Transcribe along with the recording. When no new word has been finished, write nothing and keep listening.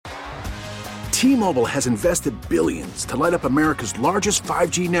T-Mobile has invested billions to light up America's largest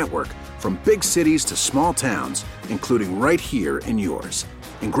 5G network, from big cities to small towns, including right here in yours.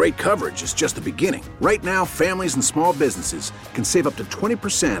 And great coverage is just the beginning. Right now, families and small businesses can save up to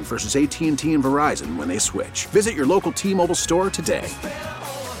 20% versus AT&T and Verizon when they switch. Visit your local T-Mobile store today.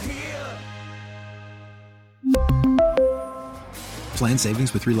 Plan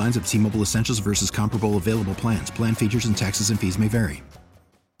savings with 3 lines of T-Mobile Essentials versus comparable available plans. Plan features and taxes and fees may vary.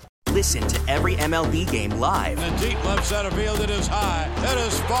 Listen to every MLB game live. In the deep left center field, it is high, it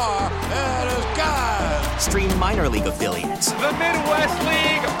is far, it is gone. Stream minor league affiliates. The Midwest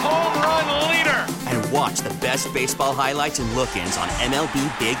League home run leader. And watch the best baseball highlights and look-ins on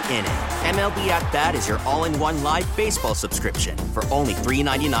MLB Big Inning. MLB At Bat is your all-in-one live baseball subscription for only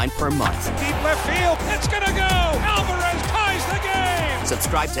 $3.99 per month. Deep left field, it's gonna go. Alvarez ties the game.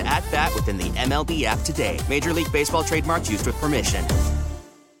 Subscribe to At Bat within the MLB app today. Major League Baseball trademarks used with permission.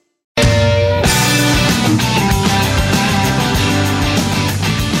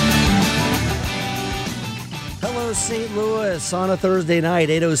 Hello, St. Louis, on a Thursday night,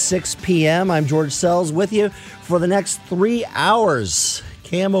 8:06 p.m. I'm George Sells with you for the next 3 hours.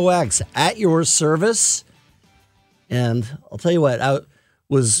 KMOX at your service. And I'll tell you what, I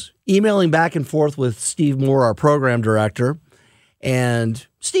was emailing back and forth with Steve Moore, our program director, and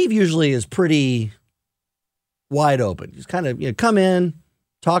Steve usually is pretty wide open. Just kind of come in,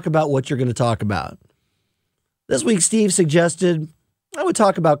 talk about what you're going to talk about. This week, Steve suggested I would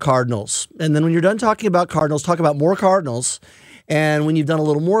talk about Cardinals. And then when you're done talking about Cardinals, talk about more Cardinals. And when you've done a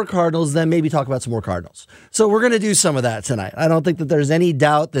little more Cardinals, then maybe talk about some more Cardinals. So we're going to do some of that tonight. I don't think that there's any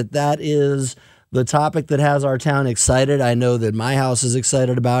doubt that that is the topic that has our town excited. I know that my house is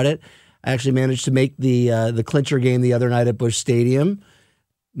excited about it. I actually managed to make the clincher game the other night at Busch Stadium.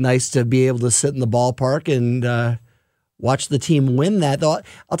 Nice to be able to sit in the ballpark and watch the team win that. Though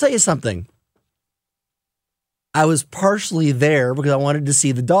I'll tell you something. I was partially there because I wanted to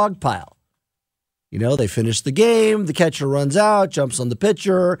see the dog pile. You know, they finish the game, the catcher runs out, jumps on the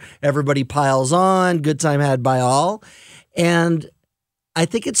pitcher, everybody piles on, good time had by all. And I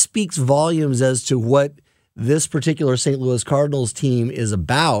think it speaks volumes as to what this particular St. Louis Cardinals team is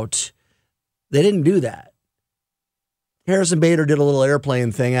about. They didn't do that. Harrison Bader did a little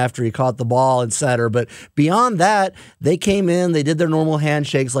airplane thing after he caught the ball, etc. But beyond that, they came in, they did their normal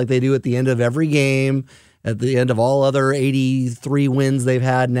handshakes like they do at the end of every game, at the end of all other 83 wins they've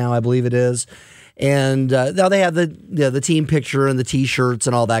had now, I believe it is. And now they have the team picture and the T-shirts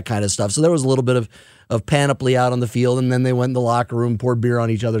and all that kind of stuff. So there was a little bit of panoply out on the field, and then they went in the locker room, poured beer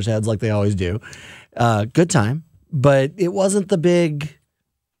on each other's heads like they always do. Good time. But it wasn't the big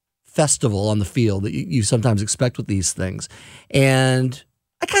festival on the field that you sometimes expect with these things. And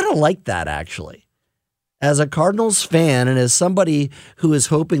I kind of like that, actually. As a Cardinals fan and as somebody who is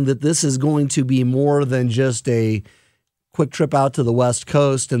hoping that this is going to be more than just a quick trip out to the West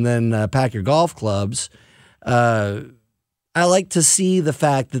Coast and then pack your golf clubs, I like to see the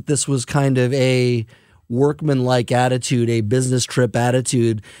fact that this was kind of a workmanlike attitude, a business trip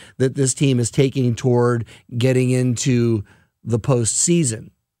attitude that this team is taking toward getting into the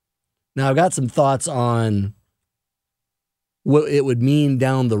postseason. Now, I've got some thoughts on what it would mean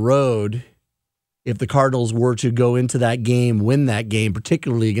down the road if the Cardinals were to go into that game, win that game,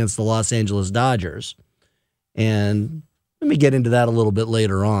 particularly against the Los Angeles Dodgers. And let me get into that a little bit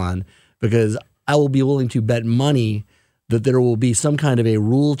later on, because I will be willing to bet money that there will be some kind of a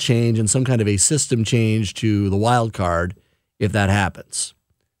rule change and some kind of a system change to the wild card if that happens.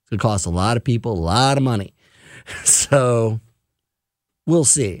 It's going to cost a lot of people a lot of money. So we'll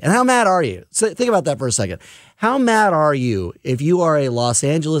see. And how mad are you? So think about that for a second. How mad are you if you are a Los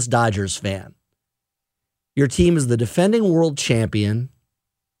Angeles Dodgers fan? Your team is the defending world champion.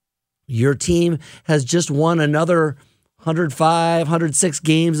 Your team has just won another 105, 106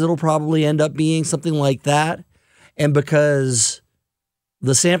 games. It'll probably end up being something like that. And because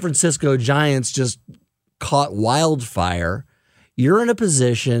the San Francisco Giants just caught wildfire, you're in a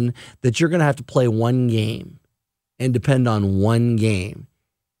position that you're going to have to play one game and depend on one game.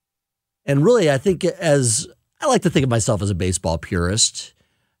 And really, I think I like to think of myself as a baseball purist.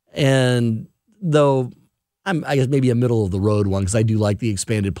 And though I guess maybe a middle of the road one, because I do like the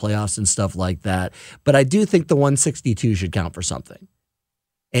expanded playoffs and stuff like that. But I do think the 162 should count for something.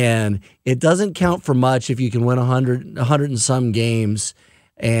 And it doesn't count for much if you can win 100 and some games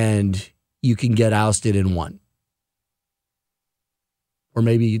and you can get ousted in one. Or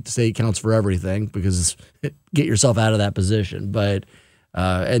maybe you'd say it counts for everything, because get yourself out of that position. But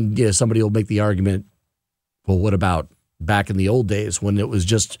somebody will make the argument, well, what about back in the old days when it was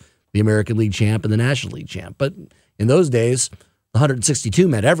just the American League champ and the National League champ? But in those days, 162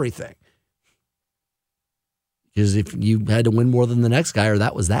 meant everything. Because if you had to win more than the next guy, or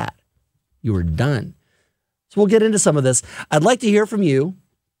that was that, you were done. So we'll get into some of this. I'd like to hear from you.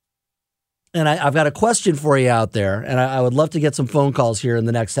 And I've got a question for you out there, and I would love to get some phone calls here in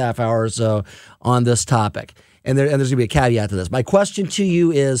the next half hour or so on this topic. And there's going to be a caveat to this. My question to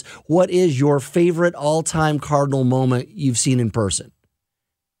you is, what is your favorite all-time Cardinal moment you've seen in person?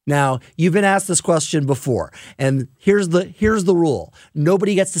 Now, you've been asked this question before, and here's the rule.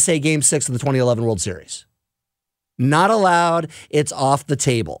 Nobody gets to say Game 6 of the 2011 World Series. Not allowed. It's off the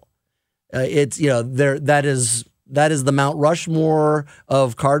table. That is the Mount Rushmore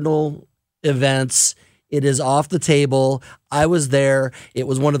of Cardinal events. It is off the table. I was there. It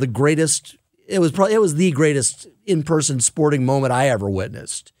was one of the greatest. It was the greatest in-person sporting moment I ever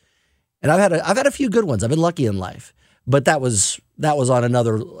witnessed. And I've had a few good ones. I've been lucky in life, but that was on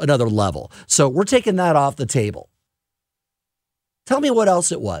another level. So we're taking that off the table. Tell me what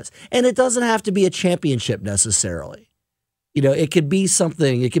else it was. And it doesn't have to be a championship necessarily. It could be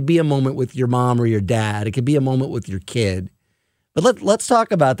something. It could be a moment with your mom or your dad. It could be a moment with your kid. But let's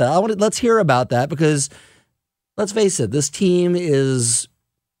talk about that. Let's hear about that, because let's face it, this team is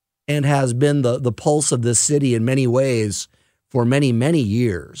and has been the pulse of this city in many ways for many, many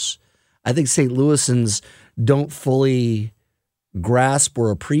years. I think St. Louisans don't fully grasp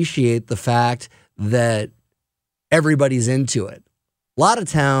or appreciate the fact that everybody's into it. A lot of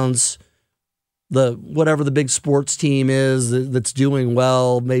towns, whatever the big sports team is that's doing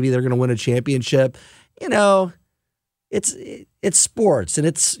well, maybe they're going to win a championship. It's sports, and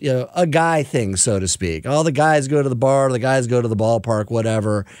it's a guy thing, so to speak. All the guys go to the bar, the guys go to the ballpark,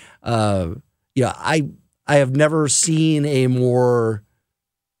 whatever. I have never seen a more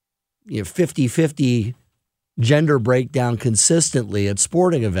 50-50 gender breakdown consistently at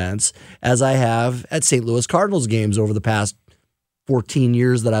sporting events as I have at St. Louis Cardinals games over the past 14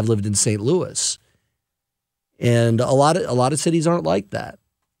 years that I've lived in St. Louis. And a lot of cities aren't like that.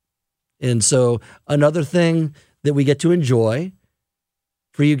 And so another thing that we get to enjoy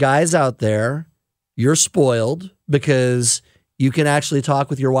for you guys out there, you're spoiled because you can actually talk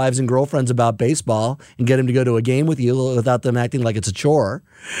with your wives and girlfriends about baseball and get them to go to a game with you without them acting like it's a chore.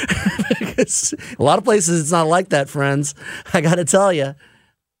 Because a lot of places it's not like that, friends. I got to tell you.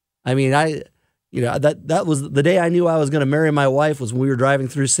 I mean, that was the day I knew I was going to marry my wife, was when we were driving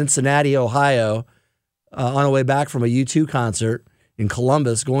through Cincinnati, Ohio, on our way back from a U2 concert in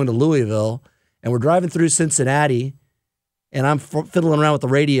Columbus, going to Louisville. And we're driving through Cincinnati, and I'm fiddling around with the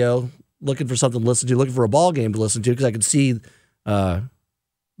radio, looking for something to listen to, looking for a ball game to listen to, because I could see the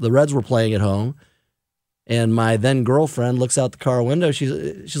Reds were playing at home. And my then girlfriend looks out the car window.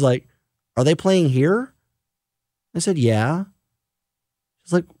 She's like, "Are they playing here?" I said, "Yeah."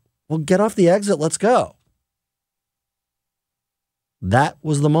 She's like, "Well, get off the exit. Let's go." That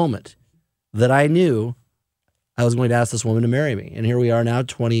was the moment that I knew I was going to ask this woman to marry me. And here we are now,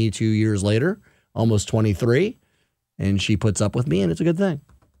 22 years later, almost 23, and she puts up with me, and it's a good thing.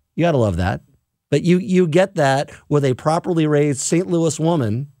 You got to love that. But you get that with a properly raised St. Louis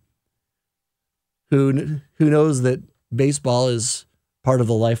woman who knows that baseball is part of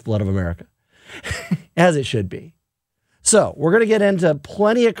the lifeblood of America, as it should be. So we're going to get into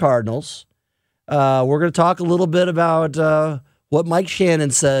plenty of Cardinals. We're going to talk a little bit about what Mike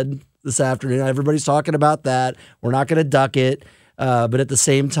Shannon said this afternoon. Everybody's talking about that. We're not going to duck it, but at the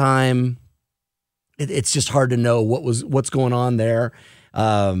same time, it's just hard to know what's going on there.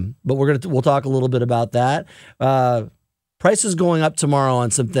 But we'll talk a little bit about that. Prices going up tomorrow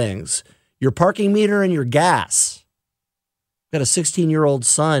on some things. Your parking meter and your gas. Got a 16-year-old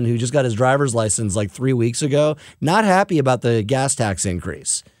son who just got his driver's license like 3 weeks ago. Not happy about the gas tax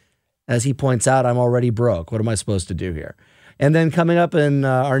increase. As he points out, I'm already broke. What am I supposed to do here? And then coming up in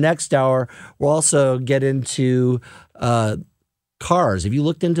our next hour, we'll also get into cars. Have you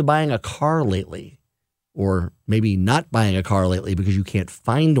looked into buying a car lately? Or maybe not buying a car lately because you can't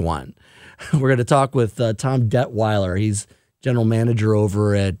find one? We're going to talk with Tom Detweiler. He's general manager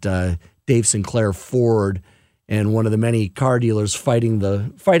over at Dave Sinclair Ford, and one of the many car dealers fighting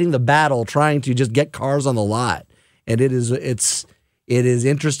the battle, trying to just get cars on the lot. And it is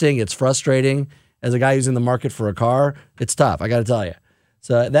interesting. It's frustrating. As a guy who's in the market for a car, it's tough, I got to tell you.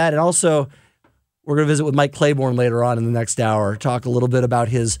 So that, and also we're going to visit with Mike Claiborne later on in the next hour, talk a little bit about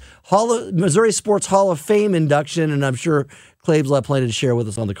his Missouri Sports Hall of Fame induction, and I'm sure Claib's will have plenty to share with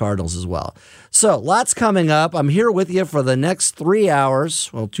us on the Cardinals as well. So lots coming up. I'm here with you for the next 3 hours,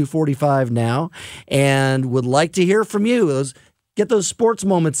 2:45 now, and would like to hear from you. Get those sports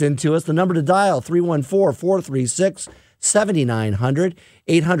moments into us. The number to dial, 314-436-7900,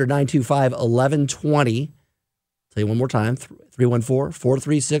 800-925-1120. Tell you one more time,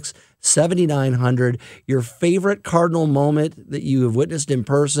 314-436-7900. Your favorite Cardinal moment that you have witnessed in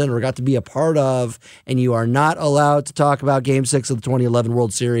person or got to be a part of, and you are not allowed to talk about Game 6 of the 2011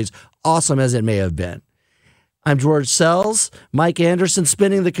 World Series, awesome as it may have been. I'm George Sells. Mike Anderson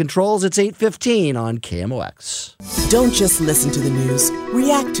spinning the controls. It's 8:15 on KMOX. Don't just listen to the news.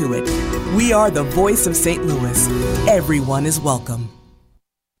 React to it. We are the voice of St. Louis. Everyone is welcome.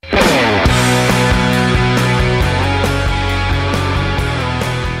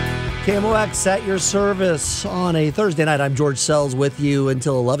 KMOX at your service on a Thursday night. I'm George Sells with you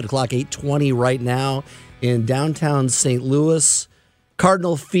until 11 o'clock, 8:20 right now in downtown St. Louis.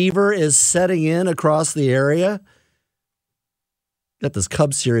 Cardinal fever is setting in across the area. Got this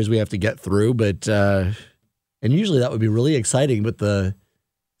Cubs series we have to get through, but and usually that would be really exciting, but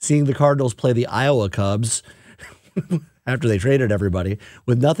seeing the Cardinals play the Iowa Cubs after they traded everybody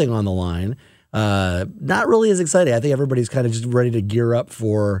with nothing on the line, not really as exciting. I think everybody's kind of just ready to gear up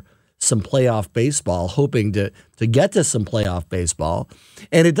for some playoff baseball, hoping to get to some playoff baseball.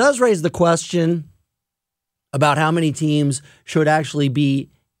 And it does raise the question about how many teams should actually be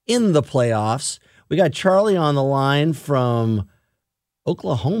in the playoffs. We got Charlie on the line from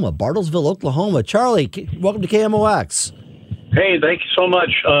Oklahoma, Bartlesville, Oklahoma. Charlie, welcome to KMOX. Hey, thank you so much.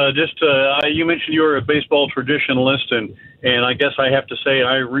 You mentioned you were a baseball traditionalist, and I guess I have to say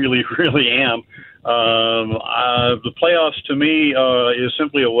I really, really am. The playoffs to me is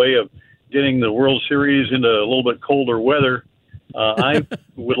simply a way of getting the World Series into a little bit colder weather. I'd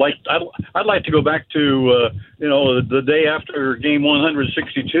like to go back to the day after game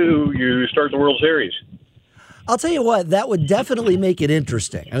 162, you start the World Series. I'll tell you what, that would definitely make it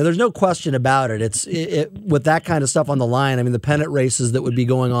interesting. I mean, there's no question about it. With that kind of stuff on the line. I mean, the pennant races that would be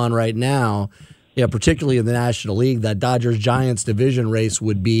going on right now, particularly in the National League, that Dodgers-Giants division race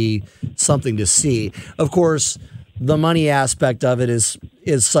would be something to see. Of course, the money aspect of it is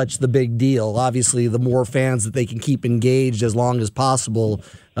such the big deal. Obviously, the more fans that they can keep engaged as long as possible,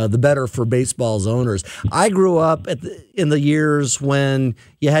 the better for baseball's owners. I grew up in the years when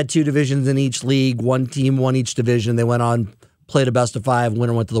you had two divisions in each league. One team won each division. They went on, played a best of five,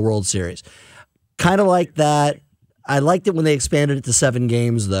 winner went to the World Series. Kind of like that. I liked it when they expanded it to 7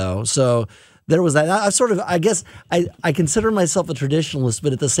 games, though. So there was that. I guess I consider myself a traditionalist,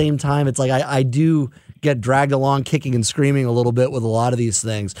 but at the same time, it's like I do get dragged along kicking and screaming a little bit with a lot of these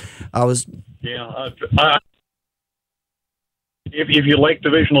things. If you like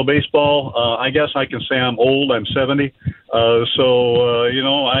divisional baseball, I guess I can say I'm old. I'm 70. I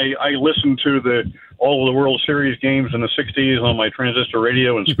listened to all of the World Series games in the 60s on my transistor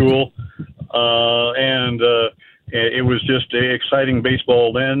radio in school. It was just exciting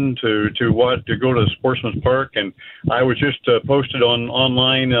baseball then to go to Sportsman's Park, and I was just posted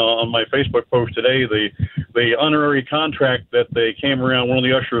online on my Facebook post today the honorary contract that they came around. One of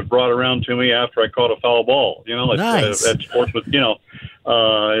the ushers brought around to me after I caught a foul ball. Nice. At Sportsman.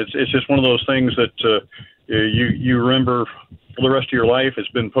 It's just one of those things that you remember for the rest of your life. It's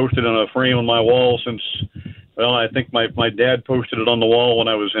been posted on a frame on my wall since. Well, I think my dad posted it on the wall when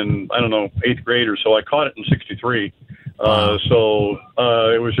I was in, 8th grade or so. I caught it in 63. Wow.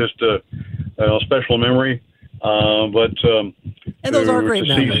 It was just a special memory. And those are great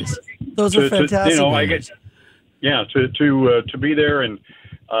memories. Those are fantastic memories. To be there and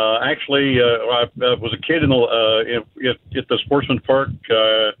actually I was a kid at the Sportsman's Park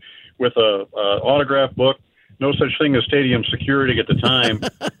with a autograph book. No such thing as stadium security at the time.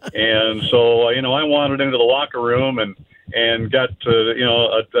 And so, I wandered into the locker room and got,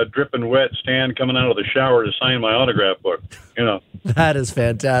 a dripping wet Stan coming out of the shower to sign my autograph book, That is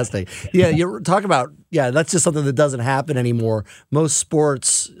fantastic. Yeah, you're talking about, that's just something that doesn't happen anymore. Most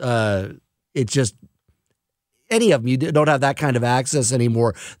sports, any of them, you don't have that kind of access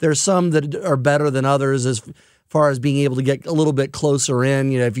anymore. There's some that are better than others as far as being able to get a little bit closer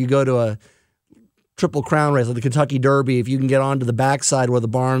in. If you go to a Triple Crown race, like the Kentucky Derby, if you can get onto the backside where the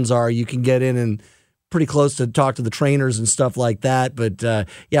barns are, you can get in and pretty close to talk to the trainers and stuff like that. But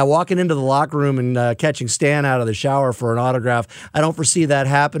walking into the locker room and catching Stan out of the shower for an autograph, I don't foresee that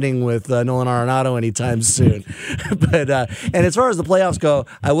happening with Nolan Arenado anytime soon. But and as far as the playoffs go,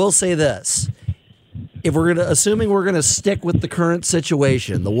 I will say this. If assuming we're gonna stick with the current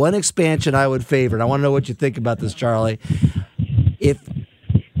situation, the one expansion I would favor, and I want to know what you think about this, Charlie.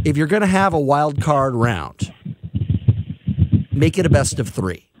 If you're going to have a wild card round, make it a best of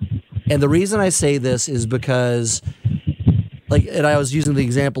 3. And the reason I say this is because, and I was using the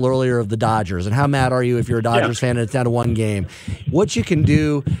example earlier of the Dodgers, and how mad are you if you're a Dodgers fan and it's down to 1 game? What you can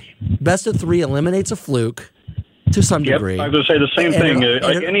do, best of 3 eliminates a fluke. to some degree. I was going to say the same thing.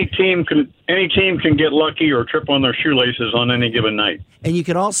 Any team can get lucky or trip on their shoelaces on any given night. And you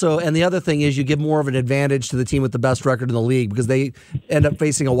can also, and the other thing is, you give more of an advantage to the team with the best record in the league because they end up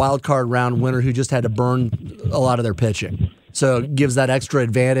facing a wild card round winner who just had to burn a lot of their pitching. So it gives that extra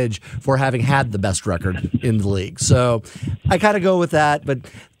advantage for having had the best record in the league. So I kind of go with that, but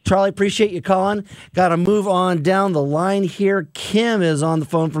Charlie, appreciate you calling. Got to move on down the line here. Kim is on the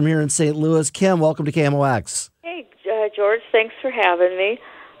phone from here in St. Louis. Kim, welcome to KMOX. Hey, George, thanks for having me.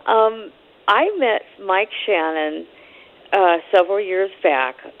 I met Mike Shannon several years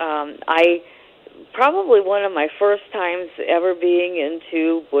back. Probably one of my first times ever being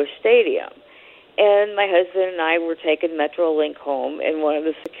into Busch Stadium. And my husband and I were taking Metrolink home, and one of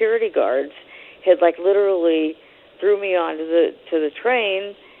the security guards had literally threw me onto the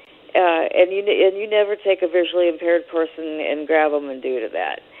train. And you never take a visually impaired person and grab them and do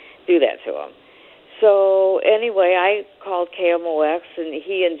that to them. So anyway, I called KMOX, and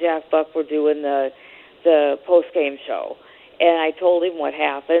he and Jack Buck were doing the post game show, and I told him what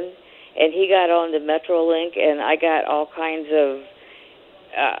happened, and he got on the Metrolink, and I got all kinds of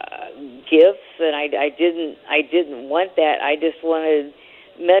gifts, and I didn't want that. I just wanted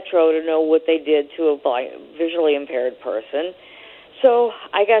Metro to know what they did to a visually impaired person. So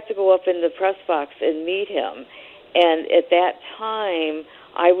I got to go up in the press box and meet him, and at that time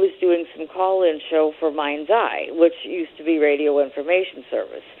I was doing some call-in show for Mind's Eye, which used to be Radio Information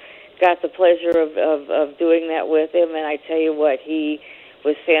Service. Got the pleasure of doing that with him, and I tell you what, he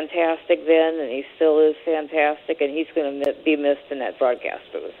was fantastic then, and he still is fantastic, and he's going to be missed in that broadcast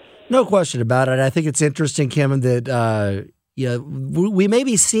booth. No question about it. I think it's interesting, Kim, that we may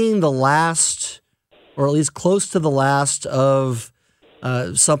be seeing the last, or at least close to the last, of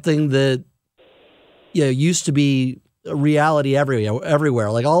something that used to be a reality everywhere.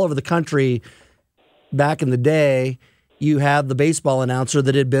 Like all over the country back in the day, you had the baseball announcer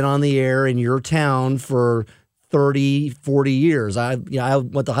that had been on the air in your town for 30, 40 years. I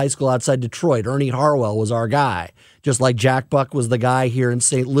went to high school outside Detroit. Ernie Harwell was our guy, just like Jack Buck was the guy here in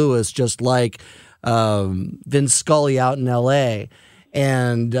St. Louis, just like Vince Scully out in L.A.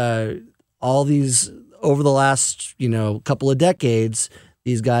 And all these, over the last couple of decades,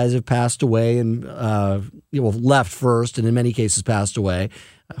 these guys have passed away and left first, and in many cases passed away.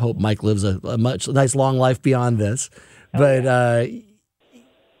 I hope Mike lives a nice long life beyond this. But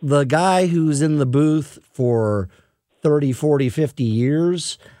the guy who's in the booth for 30, 40, 50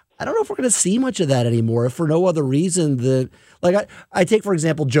 years, I don't know if we're going to see much of that anymore, if for no other reason that, I take, for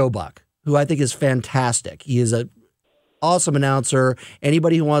example, Joe Buck, who I think is fantastic. He is an awesome announcer.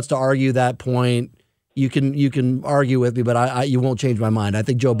 Anybody who wants to argue that point, you can argue with me, but you won't change my mind. I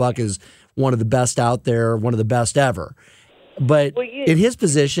think Joe Buck is one of the best out there, one of the best ever. But in his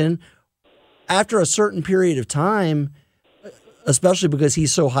position, after a certain period of time, especially because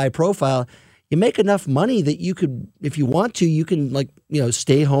he's so high profile, you make enough money that you could, if you want to, you can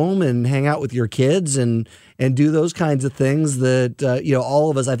stay home and hang out with your kids and do those kinds of things that all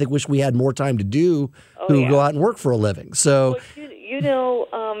of us, I think, wish we had more time to do who go out and work for a living. So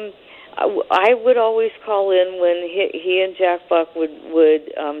I would always call in when he and Jack Buck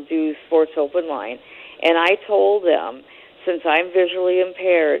would do Sports Open Line, and I told them, since I'm visually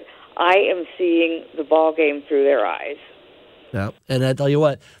impaired, I am seeing the ball game through their eyes. Yeah, and I tell you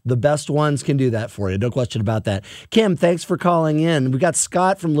what, the best ones can do that for you. No question about that. Kim, thanks for calling in. We got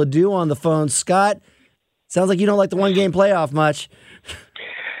Scott from Ladue on the phone. Scott, sounds like you don't like the one-game playoff much.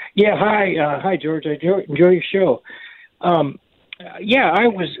 Yeah, hi, George. I enjoy your show. I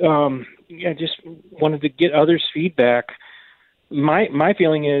was just wanted to get others' feedback. My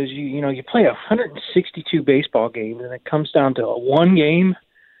feeling is you play 162 baseball games and it comes down to one game.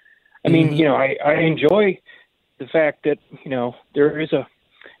 I mean, I enjoy the fact that there is an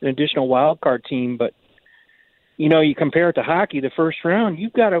additional wild card team, but you compare it to hockey, the first round you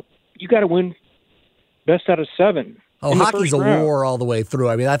got to win best out of 7. Oh, hockey's a war all the way through.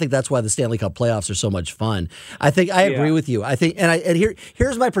 I mean, I think that's why the Stanley Cup playoffs are so much fun. I agree with you. I think,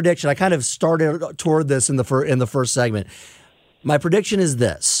 here's my prediction. I kind of started toward this in the first segment. My prediction is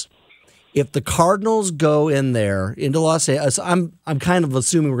this: if the Cardinals go into Los Angeles, I'm kind of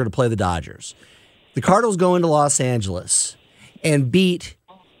assuming we're going to play the Dodgers. The Cardinals go into Los Angeles and beat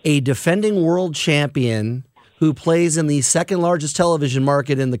a defending world champion who plays in the second largest television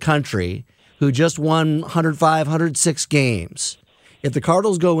market in the country, who just won 105, 106 games. If the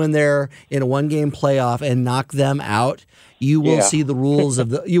Cardinals go in there in a one-game playoff and knock them out, you will see the rules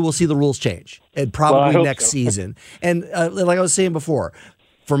change, and probably next season. And like I was saying before,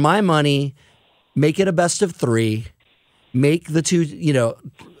 for my money, make it a best of 3. Make the two,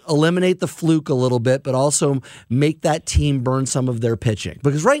 eliminate the fluke a little bit, but also make that team burn some of their pitching.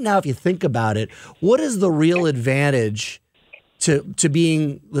 Because right now, if you think about it, what is the real advantage to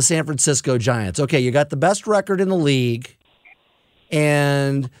being the San Francisco Giants? Okay, you got the best record in the league,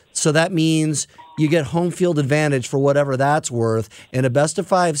 and so that means you get home field advantage for whatever that's worth in a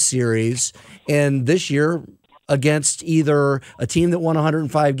best-of-5 series. And this year, against either a team that won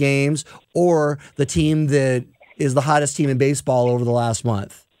 105 games or the team that is the hottest team in baseball over the last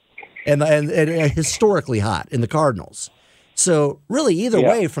month, and historically hot in the Cardinals. So really, either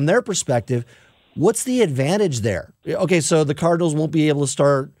way, from their perspective, what's the advantage there? Okay, so the Cardinals won't be able to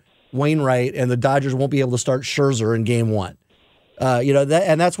start Wainwright, and the Dodgers won't be able to start Scherzer in Game 1.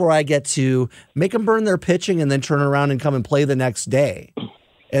 And that's where I get to make them burn their pitching and then turn around and come and play the next day.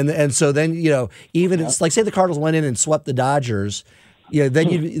 And so then, even it's like, say the Cardinals went in and swept the Dodgers,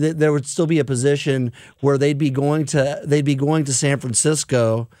 then there would still be a position where they'd be going to San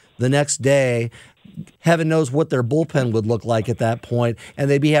Francisco the next day. Heaven knows what their bullpen would look like at that point, and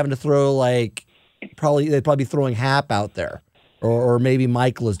they'd be having to throw they'd probably be throwing Happ out there, or maybe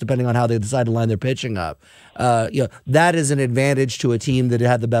Michaelis, depending on how they decide to line their pitching up. That is an advantage to a team that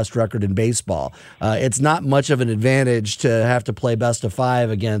had the best record in baseball. It's not much of an advantage to have to play best of 5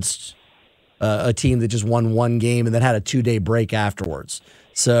 against a team that just won one game and then had a 2-day break afterwards.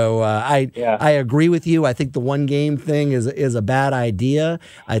 So I agree with you. I think the one game thing is a bad idea.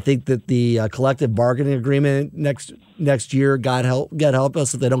 I think that the collective bargaining agreement next year, God help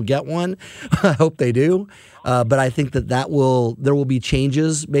us if they don't get one. I hope they do. But I think there will be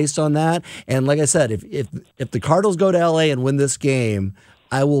changes based on that. And like I said, if the Cardinals go to LA and win this game,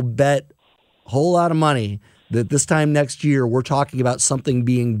 I will bet a whole lot of money that this time next year we're talking about something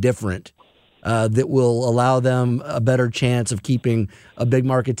being different. That will allow them a better chance of keeping a big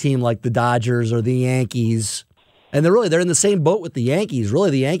market team like the Dodgers or the Yankees. And they're in the same boat with the Yankees.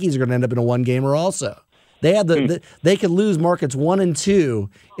 Really, the Yankees are going to end up in a one-gamer also. They have they could lose markets 1 and 2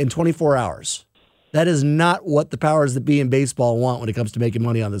 in 24 hours. That is not what the powers that be in baseball want when it comes to making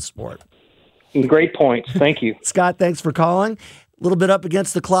money on this sport. Great points. Thank you. Scott, thanks for calling. A little bit up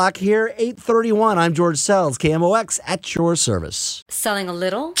against the clock here. 8:31. I'm George Sells, KMOX at your service. Selling a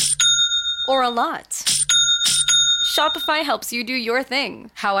little or a lot? Shopify helps you do your thing,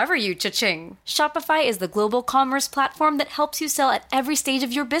 however you cha-ching. Shopify is the global commerce platform that helps you sell at every stage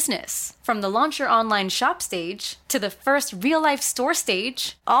of your business. From the launch your online shop stage, to the first real-life store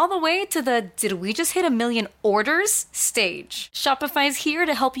stage, all the way to the did we just hit 1 million orders stage. Shopify's here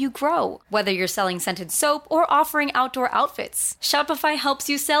to help you grow. Whether you're selling scented soap or offering outdoor outfits, Shopify helps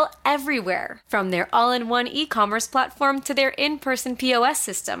you sell everywhere. From their all-in-one e-commerce platform to their in-person POS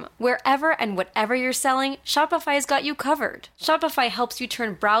system, wherever and whatever you're selling, Shopify's got you covered. Shopify helps you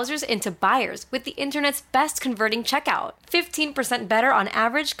turn browsers into buyers with the internet's best converting checkout. 15% better on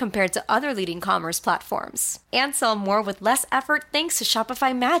average compared to other leading commerce platforms. And sell more with less effort thanks to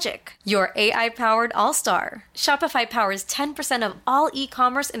Shopify Magic, your AI-powered all-star. Shopify powers 10% of all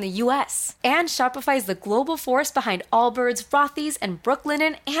e-commerce in the U.S. And Shopify is the global force behind Allbirds, Rothy's, and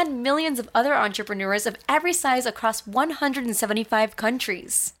Brooklinen, and millions of other entrepreneurs of every size across 175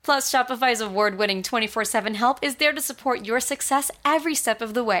 countries. Plus, Shopify's award-winning 24/7 help is there to support your success every step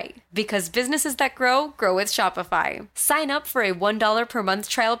of the way. Because businesses that grow with Shopify. Sign up for a $1 per month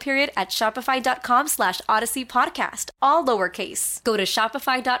trial period at shopify.com/Odyssey Podcast, all lowercase. Go to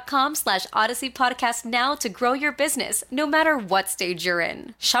shopify.com/Odyssey Podcast now to grow your business, no matter what stage you're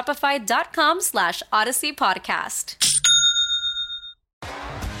in. Shopify.com/Odyssey Podcast.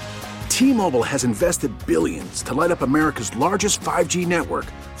 T-Mobile has invested billions to light up America's largest 5G network,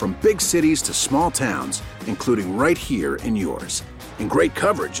 from big cities to small towns, including right here in yours. And great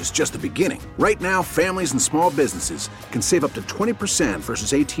coverage is just the beginning. Right now, families and small businesses can save up to 20%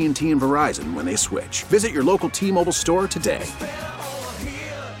 versus AT&T and Verizon when they switch. Visit your local T-Mobile store today.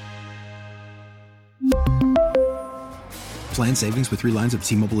 Plan savings with 3 lines of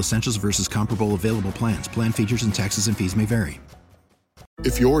T-Mobile Essentials versus comparable available plans. Plan features and taxes and fees may vary.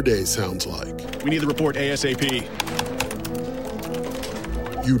 If your day sounds like, we need the report ASAP,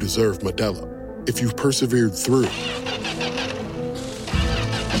 you deserve Modelo. If you've persevered through,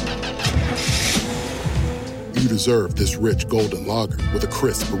 you deserve this rich golden lager with a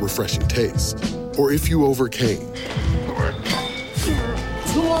crisp but refreshing taste. Or if you overcame, 2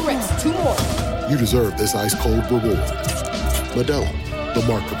 more reps, 2 more. You deserve this ice cold reward. Modelo, the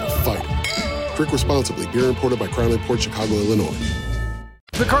Markable Fighter. Drink responsibly. Beer imported by Crown Imports, Chicago, Illinois.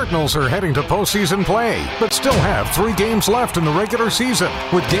 The Cardinals are heading to postseason play, but still have 3 games left in the regular season,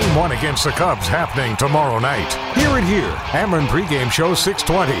 with Game 1 against the Cubs happening tomorrow night. Hear it here. Ameren pregame show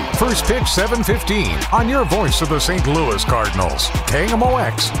 6:20. First pitch 7:15 on your voice of the St. Louis Cardinals.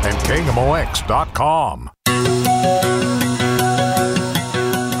 KMOX and KMOX.com.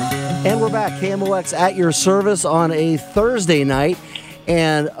 And we're back. KMOX at your service on a Thursday night.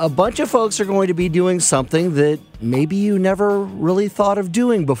 And a bunch of folks are going to be doing something that maybe you never really thought of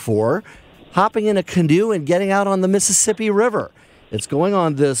doing before, hopping in a canoe and getting out on the Mississippi River. It's going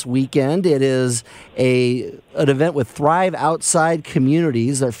on this weekend. It is an event with Thrive Outside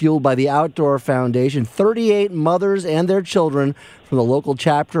Communities. They're fueled by the Outdoor Foundation. 38 mothers and their children from the local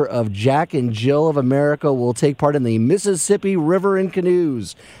chapter of Jack and Jill of America will take part in the Mississippi River in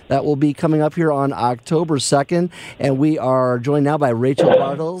canoes. That will be coming up here on October 2nd. And we are joined now by Rachel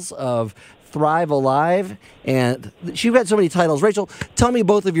Bartels of Thrive Alive, and she's got so many titles. Rachel, tell me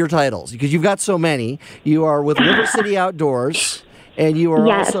both of your titles, because you've got so many. You are with River City Outdoors, and you are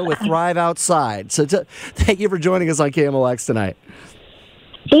also with Thrive Outside. So thank you for joining us on KMOX tonight.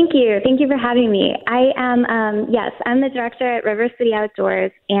 Thank you. Thank you for having me. I am, I'm the director at River City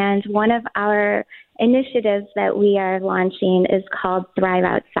Outdoors, and one of our initiatives that we are launching is called Thrive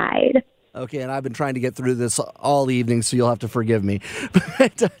Outside. Okay, and I've been trying to get through this all evening, so you'll have to forgive me.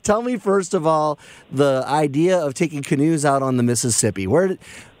 Tell me, first of all, the idea of taking canoes out on the Mississippi.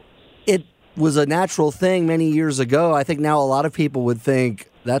 It was a natural thing many years ago. I think now a lot of people would think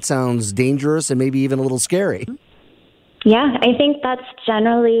that sounds dangerous and maybe even a little scary. Yeah, I think that's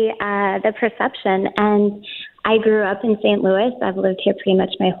generally the perception. And I grew up in St. Louis. I've lived here pretty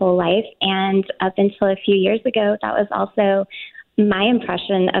much my whole life. And up until a few years ago, that was also my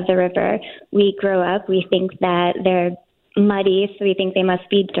impression of the river. We grow up, we think that they're muddy, so we think they must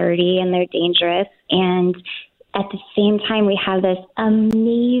be dirty and they're dangerous. And at the same time, we have this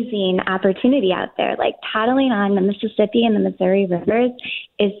amazing opportunity out there. Like paddling on the Mississippi and the Missouri rivers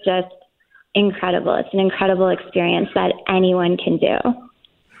is just incredible. It's an incredible experience that anyone can do.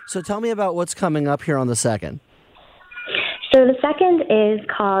 So tell me about what's coming up here on the 2nd. So the 2nd is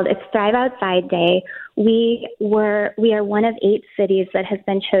called, it's Thrive Outside Day. We are one of 8 cities that has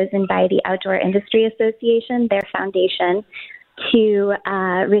been chosen by the Outdoor Industry Association, their foundation, to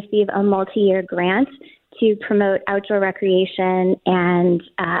receive a multi-year grant to promote outdoor recreation and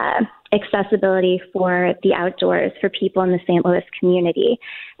accessibility for the outdoors for people in the St. Louis community.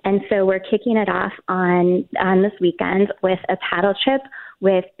 And so we're kicking it off on this weekend with a paddle trip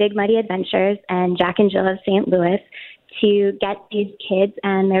with Big Muddy Adventures and Jack and Jill of St. Louis to get these kids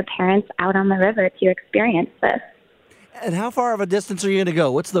and their parents out on the river to experience this. And how far of a distance are you going to go?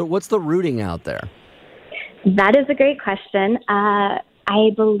 What's the routing out there? That is a great question. I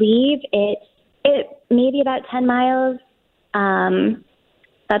believe it maybe about 10 miles.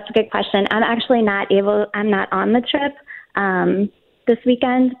 That's a good question. I'm actually I'm not on the trip this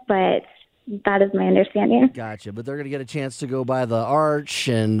weekend, but that is my understanding. Gotcha. But they're going to get a chance to go by the Arch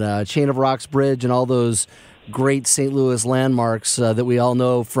and Chain of Rocks Bridge and all those great St. Louis landmarks that we all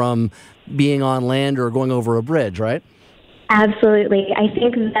know from being on land or going over a bridge, right? Absolutely. I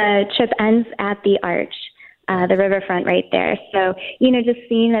think the trip ends at the Arch, the riverfront right there. So, just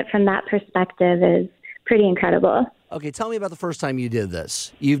seeing it from that perspective is pretty incredible. Okay, tell me about the first time you did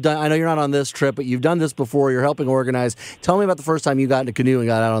this. I know you're not on this trip, but you've done this before. You're helping organize. Tell me about the first time you got in a canoe and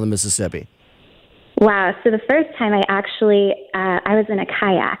got out on the Mississippi. Wow. So the first time I was in a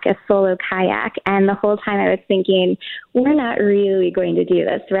kayak, a solo kayak, and the whole time I was thinking, we're not really going to do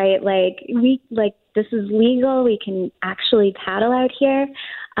this, right? This is legal. We can actually paddle out here.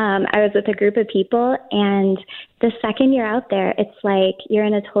 I was with a group of people, and the second you're out there, it's like you're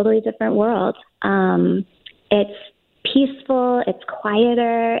in a totally different world. It's peaceful. It's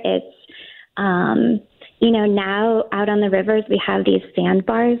quieter. It's, now out on the rivers, we have these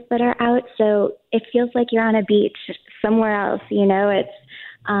sandbars that are out. So it feels like you're on a beach somewhere else. It's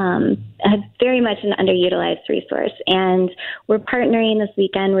very much an underutilized resource. And we're partnering this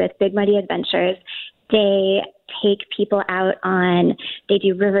weekend with Big Muddy Adventures. They take people out they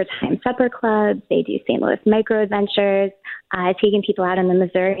do River Time Supper Clubs. They do St. Louis Micro Adventures, taking people out on the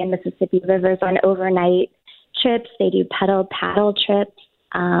Missouri and Mississippi rivers on overnight trips. They do pedal paddle trips.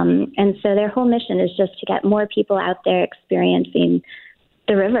 And so their whole mission is just to get more people out there experiencing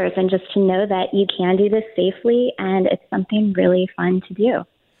the rivers and just to know that you can do this safely and it's something really fun to do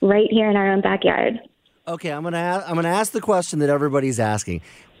right here in our own backyard. Okay, I'm gonna ask the question that everybody's asking.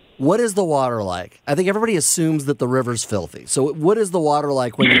 What is the water like? I think everybody assumes that the river's filthy. So what is the water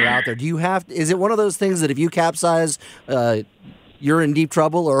like when you're out there? Is it one of those things that if you capsize, you're in deep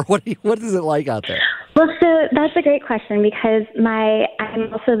trouble, or what is it like out there? Well, so that's a great question because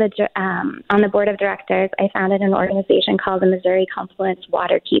I'm also on the board of directors. I founded an organization called the Missouri Confluence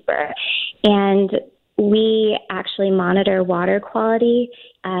Waterkeeper, and we actually monitor water quality.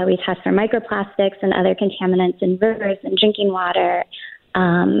 We test for microplastics and other contaminants in rivers and drinking water.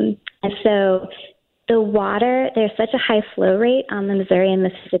 And so the water, there's such a high flow rate on the Missouri and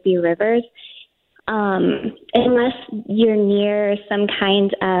Mississippi rivers. Unless you're near some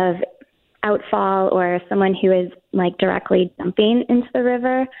kind of outfall or someone who is like directly dumping into the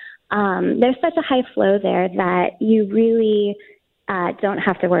river, there's such a high flow there that you really don't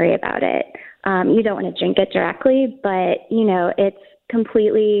have to worry about it. You don't want to drink it directly, but, it's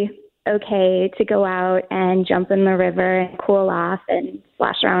completely okay to go out and jump in the river and cool off and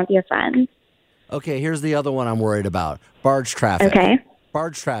splash around with your friends. Okay, here's the other one I'm worried about. Barge traffic. Okay.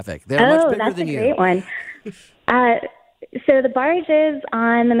 Barge traffic. They're much bigger than you. Oh, that's a great one. So the barges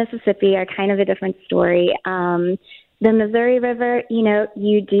on the Mississippi are kind of a different story. The Missouri River,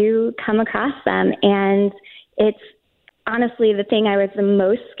 you do come across them, and it's honestly the thing I was the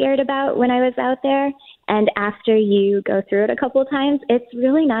most scared about when I was out there. And after you go through it a couple of times, it's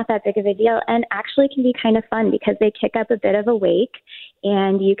really not that big of a deal and actually can be kind of fun because they kick up a bit of a wake,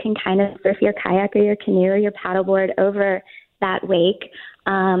 and you can kind of surf your kayak or your canoe or your paddleboard over that wake.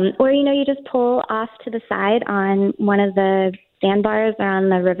 Or, you just pull off to the side on one of the sandbars or on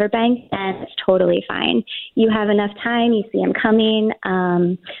the riverbank, and it's totally fine. You have enough time. You see them coming.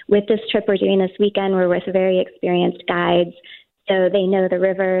 With this trip we're doing this weekend, we're with very experienced guides. So they know the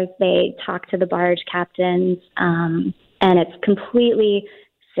rivers. They talk to the barge captains, and it's completely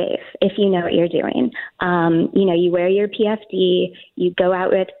safe if you know what you're doing. You wear your PFD. You go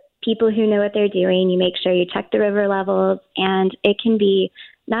out with people who know what they're doing. You make sure you check the river levels, and it can be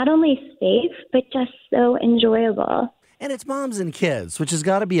not only safe, but just so enjoyable. And it's moms and kids, which has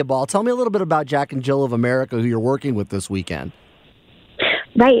got to be a ball. Tell me a little bit about Jack and Jill of America, who you're working with this weekend.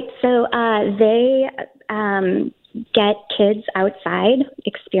 Right. So they get kids outside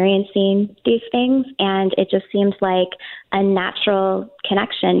experiencing these things, and it just seems like a natural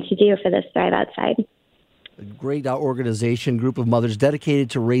connection to do for this Thrive Outside. A great organization, group of mothers dedicated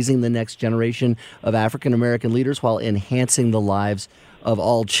to raising the next generation of African-American leaders while enhancing the lives of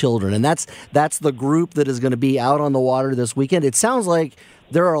all children. And that's the group that is going to be out on the water this weekend. It sounds like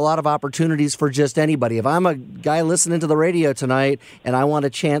there are a lot of opportunities for just anybody. If I'm a guy listening to the radio tonight and I want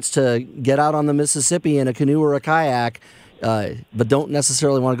a chance to get out on the Mississippi in a canoe or a kayak, but don't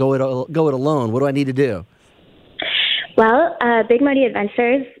necessarily want to go it alone, what do I need to do? Well, Big Muddy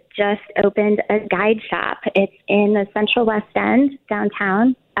Adventures just opened a guide shop. It's in the Central West End,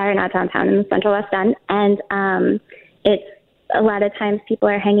 downtown, or not downtown, in the Central West End. And it's a lot of times people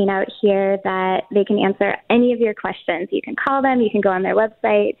are hanging out here that they can answer any of your questions. You can call them, you can go on their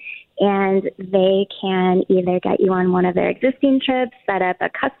website, and they can either get you on one of their existing trips, set up a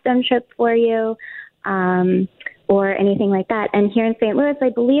custom trip for you, or anything like that. And here in St. Louis, I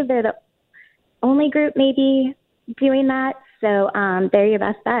believe they're the only group maybe doing that. So they're your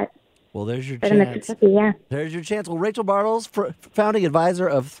best bet. Well, there's your chance. Yeah. There's your chance. Well, Rachel Bartles, founding advisor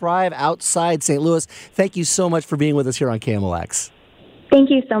of Thrive Outside St. Louis, thank you so much for being with us here on KMOX.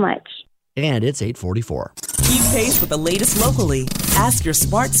 Thank you so much. And it's 8:44. Keep pace with the latest locally. Ask your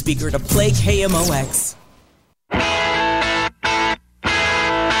smart speaker to play KMOX.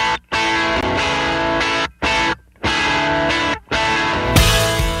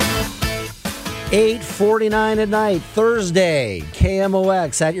 8:49 at night, Thursday,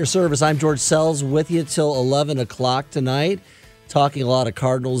 KMOX at your service. I'm George Sells with you till 11 o'clock tonight, talking a lot of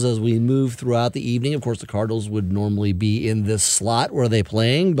Cardinals as we move throughout the evening. Of course, the Cardinals would normally be in this slot where they're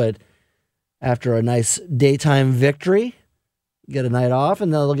playing, but after a nice daytime victory, get a night off,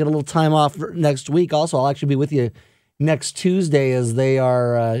 and they'll get a little time off next week. Also, I'll actually be with you next Tuesday as they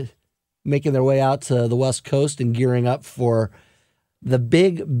are making their way out to the West Coast and gearing up for the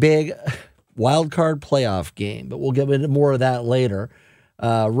big wild card playoff game, but we'll get into more of that later.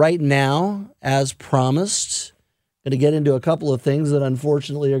 Right now, as promised, going to get into a couple of things that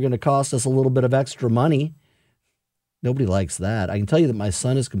unfortunately are going to cost us a little bit of extra money. Nobody likes that. I can tell you that my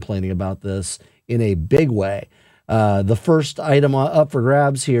son is complaining about this in a big way. The first item up for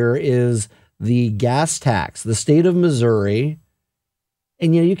grabs here is the gas tax. The state of Missouri,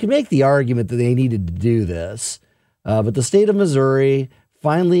 and you can make the argument that they needed to do this, but the state of Missouri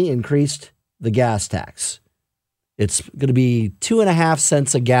finally increased the gas tax. It's going to be 2.5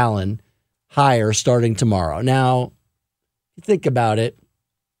 cents a gallon higher starting tomorrow. Now, think about it.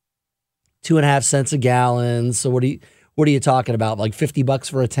 2.5 cents a gallon. So what are you talking about? Like $50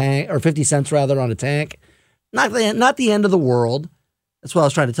 for a tank, or 50 cents rather on a tank? Not the end of the world. That's what I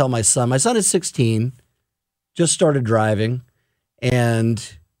was trying to tell my son. My son is 16. just started driving,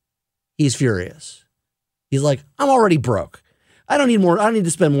 and he's furious. He's like, I'm already broke. I don't need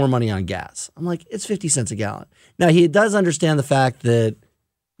to spend more money on gas. I'm like, it's 50 cents a gallon. Now, he does understand the fact that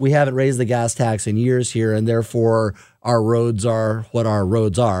we haven't raised the gas tax in years here, and therefore our roads are what our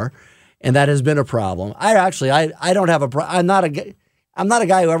roads are. And that has been a problem. I don't have I'm not a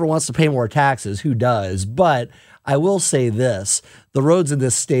guy who ever wants to pay more taxes. Who does? But I will say this. The roads in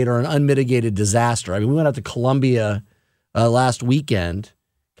this state are an unmitigated disaster. I mean, we went out to Columbia last weekend,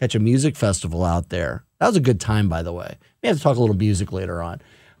 catch a music festival out there. That was a good time, by the way. We have to talk a little music later on.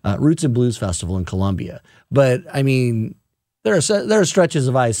 Roots and Blues Festival in Columbia. But, I mean, there are stretches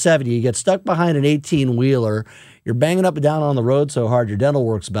of I-70. You get stuck behind an 18-wheeler. You're banging up and down on the road so hard your dental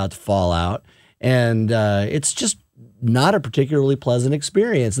work's about to fall out. And it's just not a particularly pleasant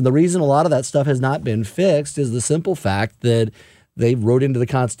experience. And the reason a lot of that stuff has not been fixed is the simple fact that they wrote into the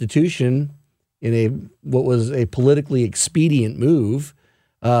Constitution in what was a politically expedient move,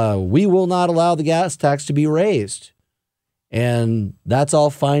 we will not allow the gas tax to be raised. And that's all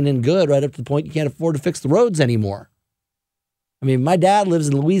fine and good right up to the point you can't afford to fix the roads anymore. I mean, my dad lives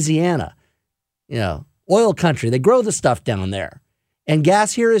in Louisiana, oil country. They grow the stuff down there, and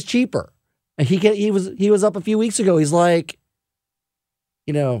gas here is cheaper. And he was up a few weeks ago. He's like,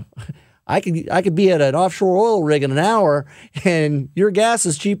 I could be at an offshore oil rig in an hour, and your gas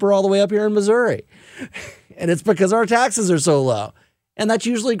is cheaper all the way up here in Missouri. And it's because our taxes are so low. And that's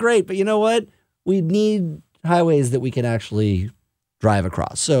usually great. But you know what? We need highways that we can actually drive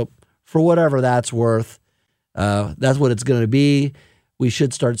across. So for whatever that's worth, that's what it's going to be. We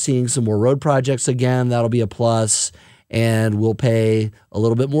should start seeing some more road projects again. That'll be a plus. And we'll pay a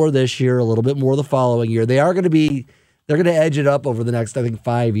little bit more this year, a little bit more the following year. They're going to edge it up over the next, I think,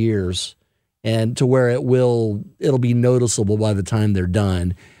 5 years, and to where it'll be noticeable by the time they're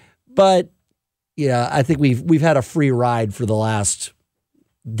done. But yeah, I think we've had a free ride for the last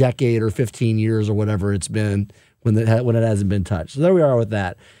decade or 15 years or whatever it's been when it hasn't been touched. So there we are with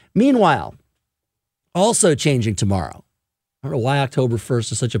that. Meanwhile, also changing tomorrow. I don't know why October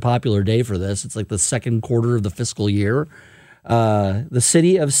 1st is such a popular day for this. It's like the second quarter of the fiscal year. The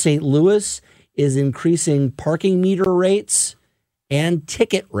city of St. Louis is increasing parking meter rates and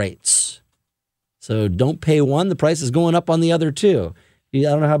ticket rates. So don't pay one. The price is going up on the other two. I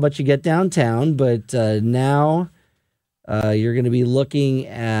don't know how much you get downtown, but now you're going to be looking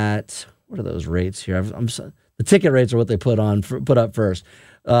at, what are those rates here? The ticket rates are what they put up first.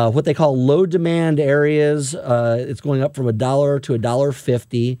 What they call low demand areas, it's going up from $1 to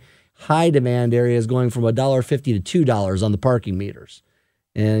 $1.50. High demand areas going from $1.50 to $2 on the parking meters.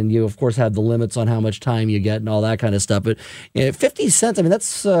 And you, of course, have the limits on how much time you get and all that kind of stuff. But 50 cents, I mean,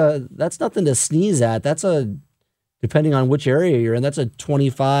 that's nothing to sneeze at. That's depending on which area you're in, that's a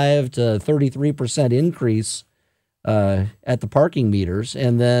 25 to 33% increase at the parking meters.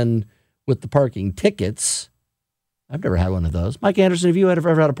 And then with the parking tickets, I've never had one of those. Mike Anderson, have you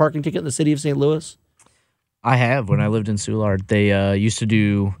ever had a parking ticket in the city of St. Louis? I have. When I lived in Soulard, they used to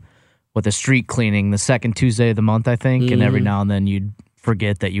do the street cleaning the second Tuesday of the month, I think. Mm-hmm. And every now and then you'd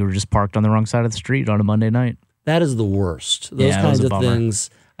forget that you were just parked on the wrong side of the street on a Monday night. That is the worst. Those kinds of things.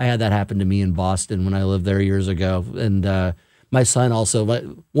 I had that happen to me in Boston when I lived there years ago. And my son also,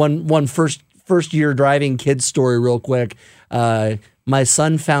 one first year driving kid story real quick. My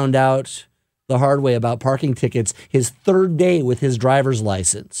son found out the hard way about parking tickets his third day with his driver's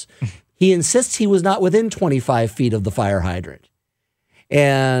license. He insists he was not within 25 feet of the fire hydrant.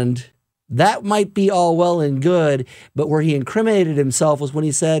 And that might be all well and good, but where he incriminated himself was when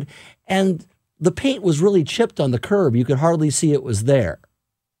he said, and the paint was really chipped on the curb. You could hardly see it was there.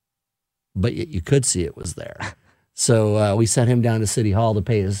 But you could see it was there. So we sent him down to City Hall to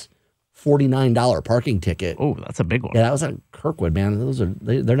pay his $49 parking ticket. Oh, that's a big one. Yeah, that was at Kirkwood, man.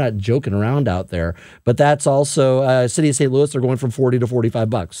 They're not joking around out there. But that's also City of St. Louis. They're going from $40 to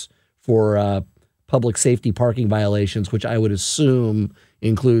 $45 for public safety parking violations, which I would assume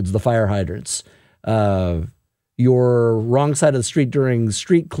includes the fire hydrants. Your wrong side of the street during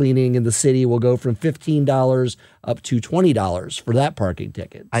street cleaning in the city will go from $15 up to $20 for that parking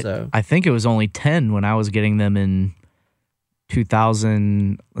ticket. I think it was only $10 when I was getting them in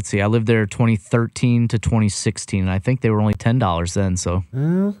 2000. Let's see, I lived there 2013 to 2016. And I think they were only $10 then. So,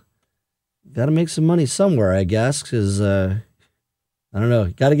 well, got to make some money somewhere, I guess, because I don't know,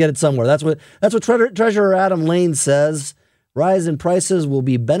 got to get it somewhere. That's what Treasurer Adam Lane says. Rise in prices will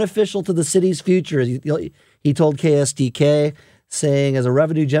be beneficial to the city's future. He told KSDK, saying, as a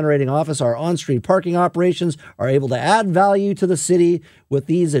revenue-generating office, our on-street parking operations are able to add value to the city with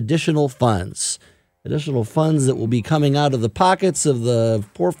these additional funds. Additional funds that will be coming out of the pockets of the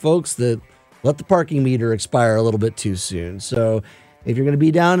poor folks that let the parking meter expire a little bit too soon. So if you're going to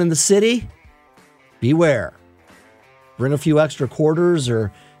be down in the city, beware. Bring a few extra quarters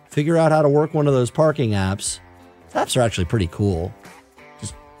or figure out how to work one of those parking apps. Apps are actually pretty cool.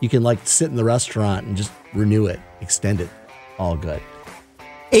 Just you can like sit in the restaurant and just renew it, extend it. All good.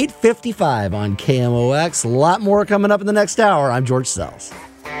 8:55 on KMOX. A lot more coming up in the next hour. I'm George Sells.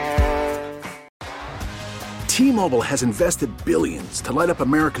 T-Mobile has invested billions to light up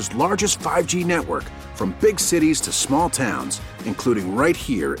America's largest 5G network, from big cities to small towns, including right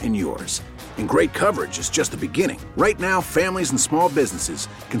here in yours. And great coverage is just the beginning. Right now, families and small businesses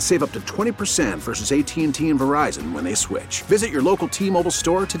can save up to 20% versus AT&T and Verizon when they switch. Visit your local T-Mobile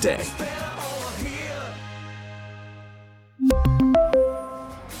store today.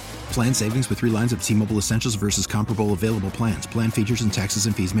 Plan savings with 3 lines of T-Mobile Essentials versus comparable available plans. Plan features and taxes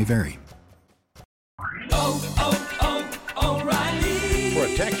and fees may vary.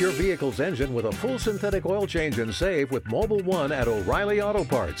 Protect your vehicle's engine with a full synthetic oil change and save with Mobil 1 at O'Reilly Auto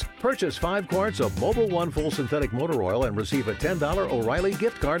Parts. Purchase 5 quarts of Mobil 1 full synthetic motor oil and receive a $10 O'Reilly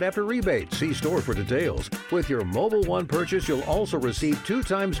gift card after rebate. See store for details. With your Mobil 1 purchase, you'll also receive 2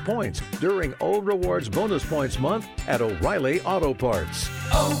 times points during O Rewards Bonus Points Month at O'Reilly Auto Parts.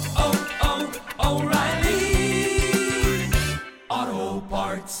 O'Reilly Auto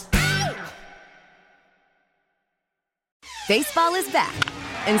Parts. Baseball is back,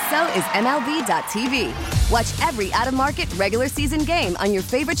 and so is MLB.tv. Watch every out-of-market regular season game on your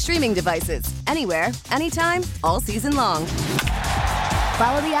favorite streaming devices, anywhere, anytime, all season long.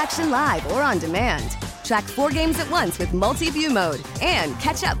 Follow the action live or on demand. Track 4 games at once with multi-view mode and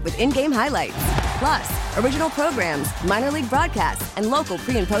catch up with in-game highlights. Plus, original programs, minor league broadcasts, and local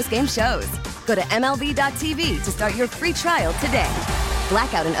pre- and post-game shows. Go to MLB.tv to start your free trial today.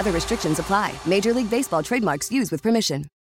 Blackout and other restrictions apply. Major League Baseball trademarks used with permission.